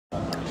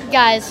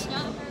Guys,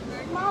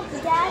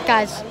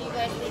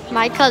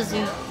 my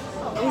cousin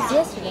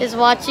is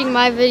watching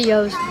my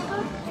videos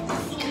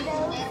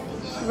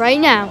right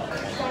now.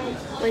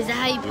 Wait, is that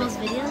how you post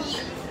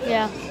videos?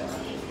 Yeah.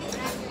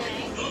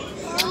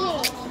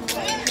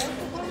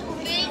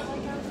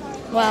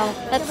 Wow,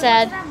 that's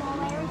sad.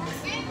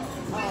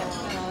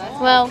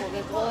 Well,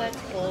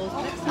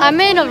 I'm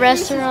in a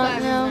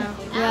restaurant now.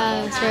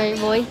 Yeah, that's right,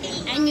 boy.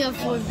 And you have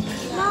 4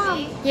 views.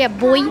 Mom, Yeah,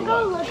 boy.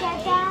 go look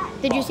at that.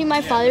 Did you see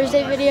my Father's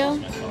Day video?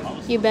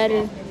 You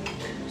better.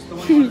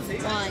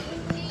 Why?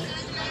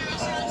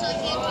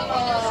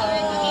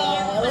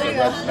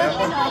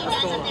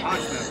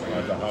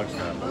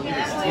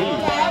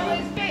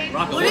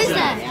 What is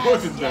that?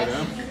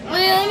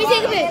 Wait, let me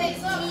take a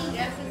picture.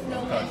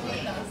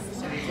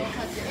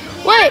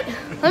 Wait,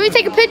 let me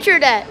take a picture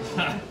of that.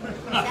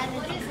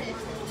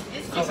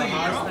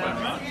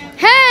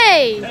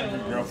 Hey!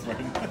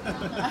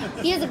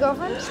 He has a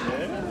girlfriend?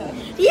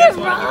 Yeah,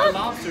 bro.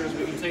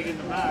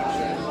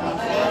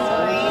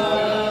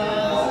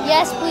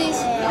 Yes, please.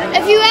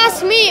 If you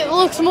ask me, it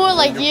looks more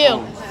like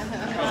you.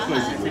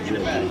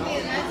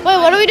 Wait,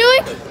 what are we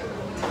doing?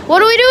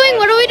 What are we doing?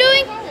 What are we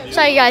doing?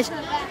 Sorry, guys.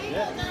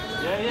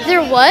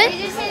 They're what?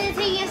 They just said to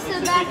take us to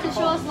the back to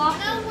show us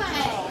lobsters.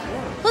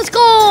 Let's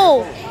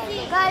go!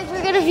 Guys,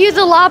 we're gonna view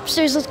the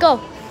lobsters. Let's go.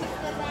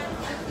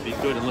 Be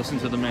good and listen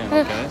to the man,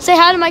 okay? Say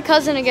hi to my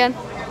cousin again.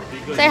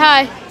 Say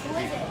hi.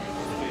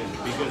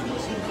 Be good and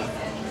listen to him.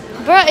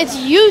 Bro, it's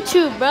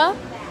YouTube, bro.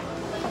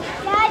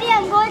 Daddy,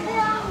 I'm going to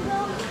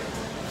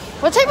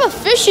What type of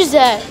fish is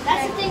that?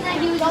 That's the thing that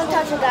you don't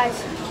touch it,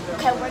 guys.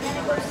 Okay, we're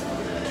gonna go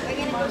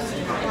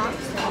see the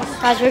lobsters.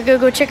 Guys, we're gonna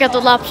go check out the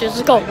lobsters.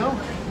 Let's go.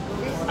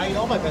 I eat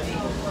all my veggies.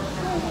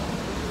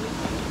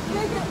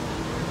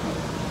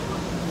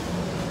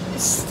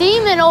 It's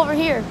steaming over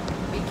here.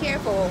 Be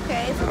careful,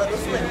 okay? It's a little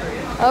slippery.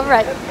 All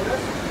right.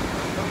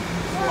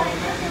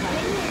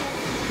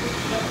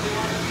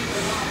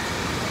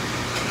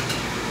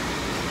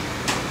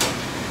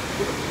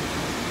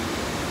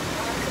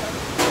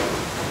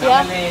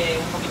 Yeah.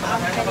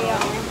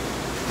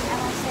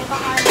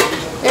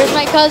 There's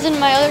my cousin,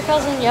 my other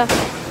cousin, yeah.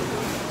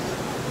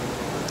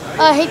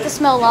 I hate to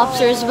smell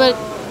lobsters, but...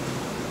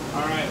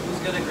 Alright, who's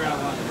gonna grab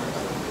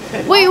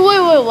one? Wait,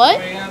 what?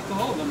 You have to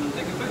hold them and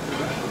take a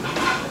picture,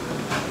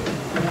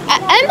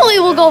 right? Emily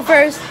will go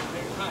first.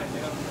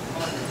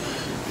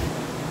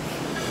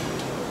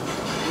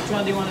 Which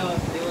one do you want to...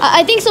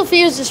 I think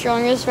Sophia's the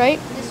strongest, right?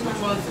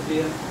 Which one,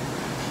 Sophia?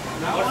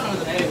 That one or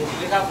the big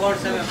one? We got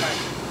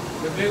 475.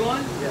 The big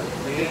one? Yeah.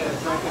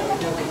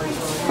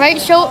 Right?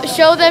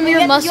 Show them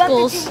your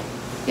muscles.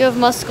 You have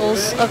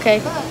muscles. Okay.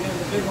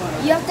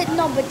 You have to,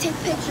 no, but take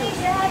pictures.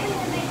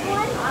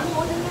 I'm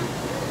holding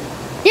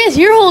it. Yes,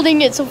 you're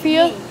holding it,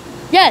 Sophia.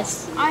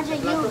 Yes. Andre,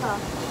 you go.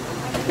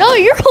 No,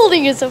 you're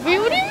holding it, Sophia.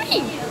 What do you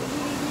mean? Oh,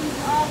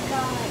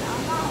 God.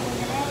 I'm not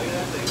holding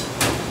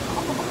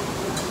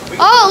it.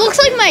 Oh, it looks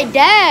like my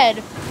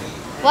dad.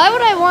 Why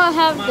would I want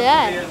to have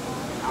that?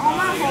 I'm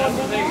not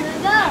holding it.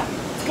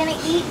 It's gonna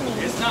eat me.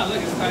 It's not, look,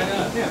 it's tied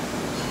up. Yeah.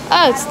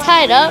 Oh, it's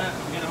tied up.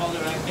 You're gonna hold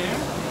it right there.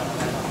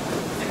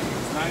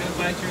 It's not gonna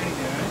bite you or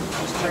anything, right?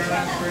 Just turn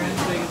around for him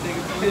so you can take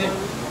a picture.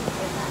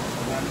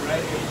 Right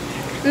here.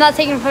 I'm not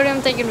taking a photo,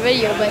 I'm taking a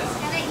video, but... It's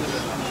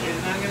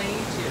not gonna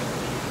eat you.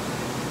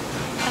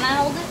 Can I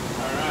hold it?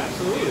 Alright,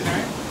 absolutely.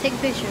 Take a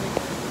picture.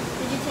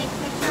 Did you take a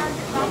picture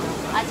of it?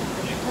 I took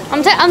a picture.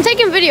 I'm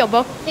taking video,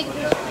 bro. Take a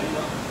picture.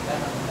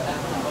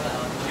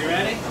 You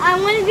ready? I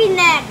want to be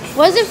next.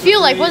 What does it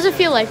feel like? What does it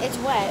feel like? It's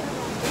wet.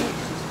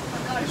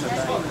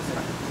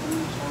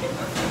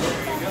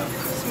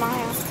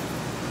 Smile.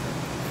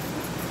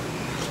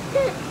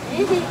 Let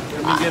me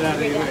get out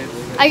of your way.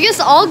 I guess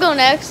I'll go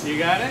next. You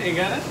got it? You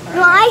got it?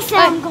 No, I said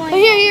I'm Oh, going.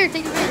 here,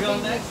 take a You video. go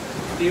next.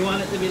 Do you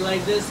want it to be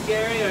like this,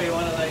 Gary, or you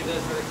want it like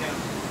this for the camera?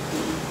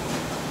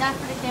 Not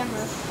for the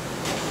camera.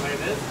 Like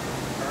this?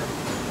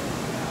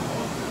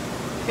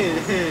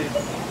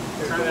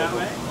 Turn that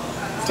way.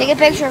 Take a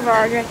picture of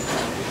Audrey.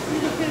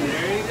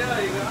 There you go.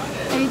 You got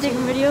it. Are you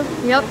taking video?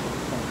 Yep.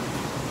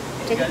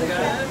 Take You a guys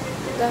picture.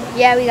 got it?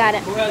 Yeah, we got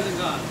it. Who hasn't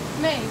gone?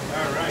 Me. All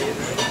right. You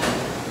ready?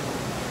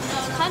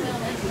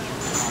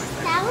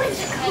 That was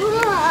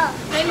cool.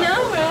 I know,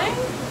 right?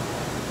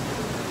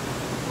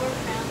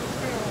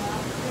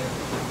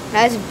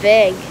 That's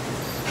big.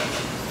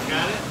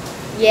 Got it?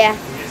 Yeah. You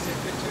guys take a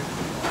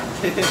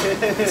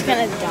picture? It's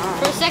gonna die.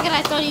 For a second,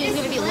 I thought he was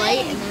gonna be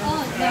light. And then...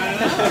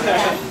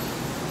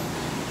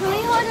 Can we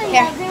hold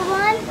another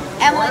one? You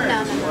Emily,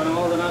 want to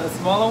hold a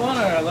smaller one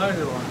or a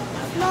larger one?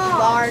 no.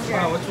 Larger.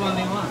 Oh, which one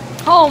do you want?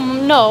 Oh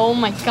no! Oh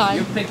my You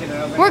God. pick it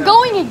up. We're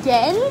going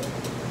again.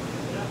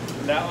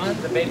 That one?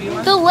 The baby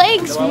one? The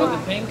legs The one with move.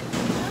 the pink?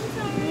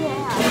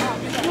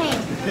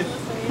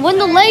 When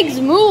the legs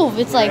move,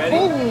 it's like Ready?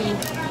 holy,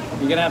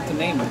 You're going to have to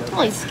name it.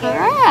 holy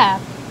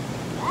crap.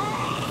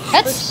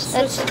 That's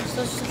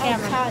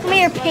Come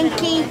here,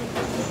 Pinky.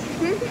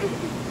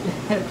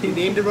 You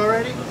named him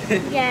already?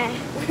 Yeah.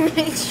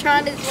 He's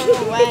trying to swim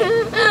away.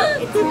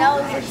 Its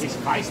nose is... She's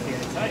feisty, I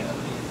tell you.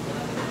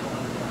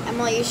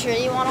 Emily, you sure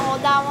you want to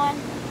hold that one?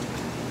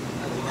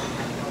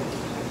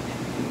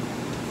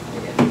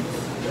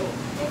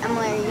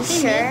 Emily, are you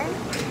sure?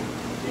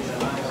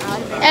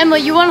 Emma,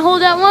 you want to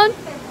hold that one?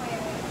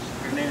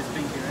 Her name is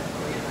Pinky,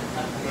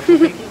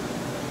 right?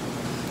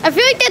 I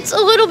feel like that's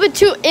a little bit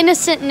too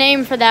innocent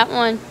name for that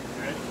one.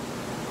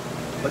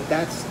 But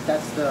that's the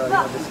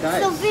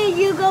disguise. Sophia,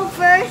 you go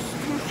first.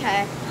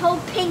 Okay.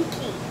 Hold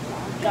Pinky.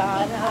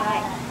 God,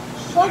 alright.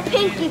 Hold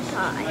Pinkie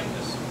Pie.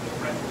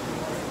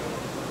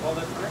 Hold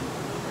it first.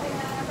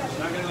 She's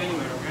not going to go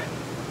anywhere, okay?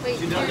 Wait,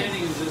 She does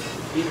anything, is just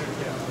eat her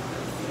tail.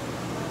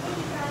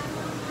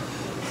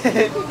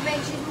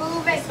 She's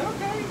moving.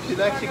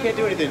 She can't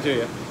do anything to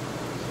you.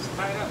 Just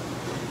tie it up.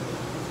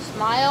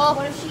 Smile.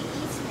 What if she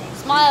eats me?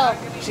 Smile.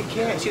 She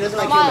can't. She doesn't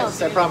like Smile.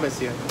 humans. I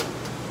promise you.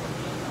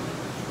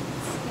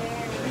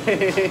 You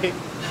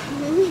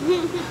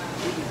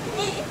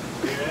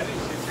ready?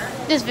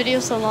 This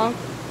video's so long.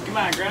 Come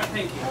on, grab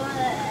Pinky.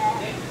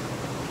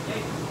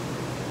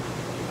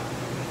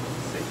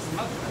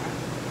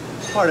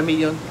 Pardon me,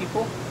 young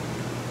people.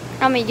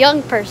 I'm a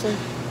young person.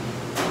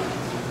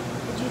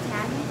 Did you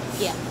tag me?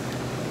 Yeah.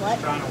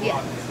 Trying to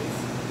walk.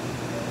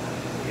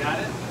 You got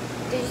it?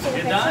 Did you take a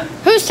You picture? done?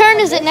 Whose turn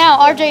is it now?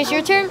 RJ, is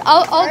your turn?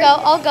 I'll go.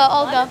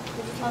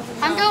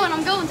 I'm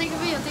going. Take a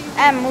video.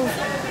 Move.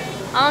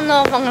 I don't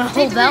know if I'm gonna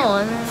hold that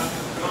one.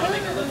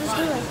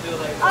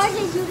 RJ,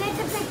 you get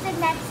to pick the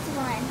next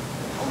one.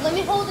 Let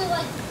me hold it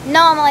like.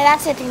 No, Emily,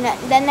 that's it.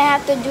 Then they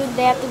have to do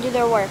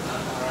their work.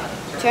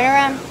 Turn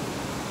around.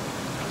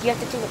 You have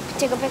to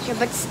take a picture.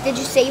 But did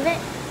you save it?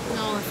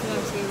 No, if you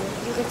want to save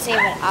it. You could save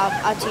it.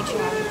 I'll teach you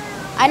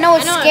how. I know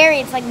it's scary.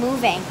 It's like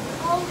moving.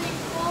 Hold it.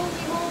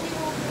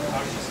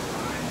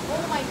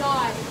 Oh my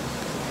god.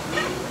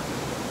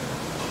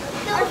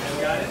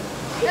 You got it?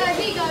 Yeah,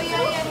 here you go.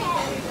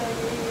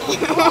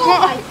 Oh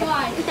my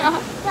god.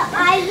 The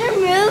eyes are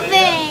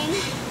moving.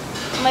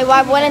 Emily,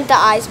 why wouldn't the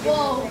eyes be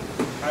Whoa.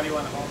 How do you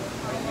want to hold it?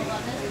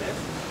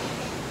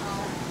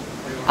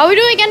 Are we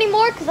doing any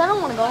more? Because I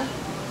don't want to go.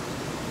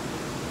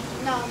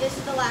 No, this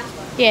is the last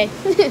one. Yeah.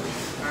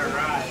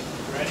 Alright.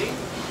 Ready?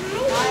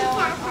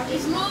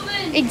 He's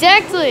moving.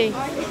 Exactly. Make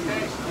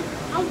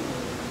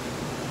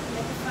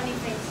a funny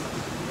face.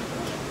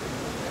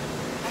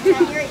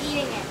 Pretend you're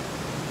eating it.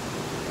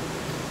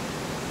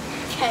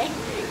 Okay.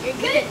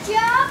 You're good. Good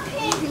job,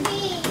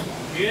 Pinky.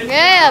 Good.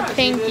 Yeah, job. She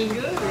Pinky. did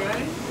good,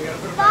 right? You gotta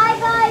put her Bye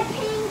bye,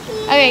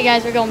 Pinky. Okay,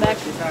 guys, we're going back.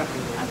 She's happy.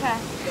 Okay.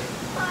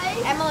 Bye.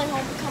 Emily,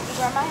 hold the cup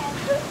grab my hand.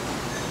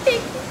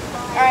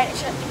 Alright, you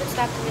can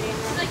stop the video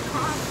now.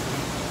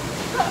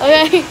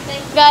 Okay,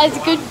 guys,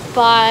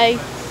 goodbye.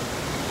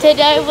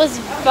 Today was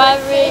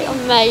very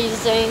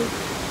amazing.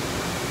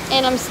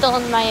 And I'm still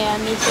in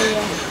Miami, so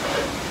yeah.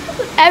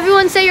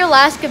 Everyone say your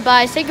last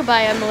goodbye. Say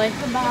goodbye, Emily.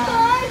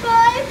 Bye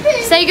bye,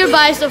 Pinky. Say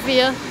goodbye,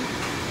 Sophia.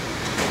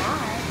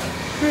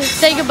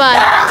 Say goodbye.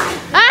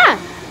 Ah!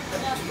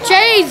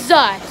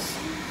 Jesus!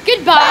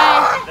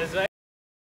 Goodbye.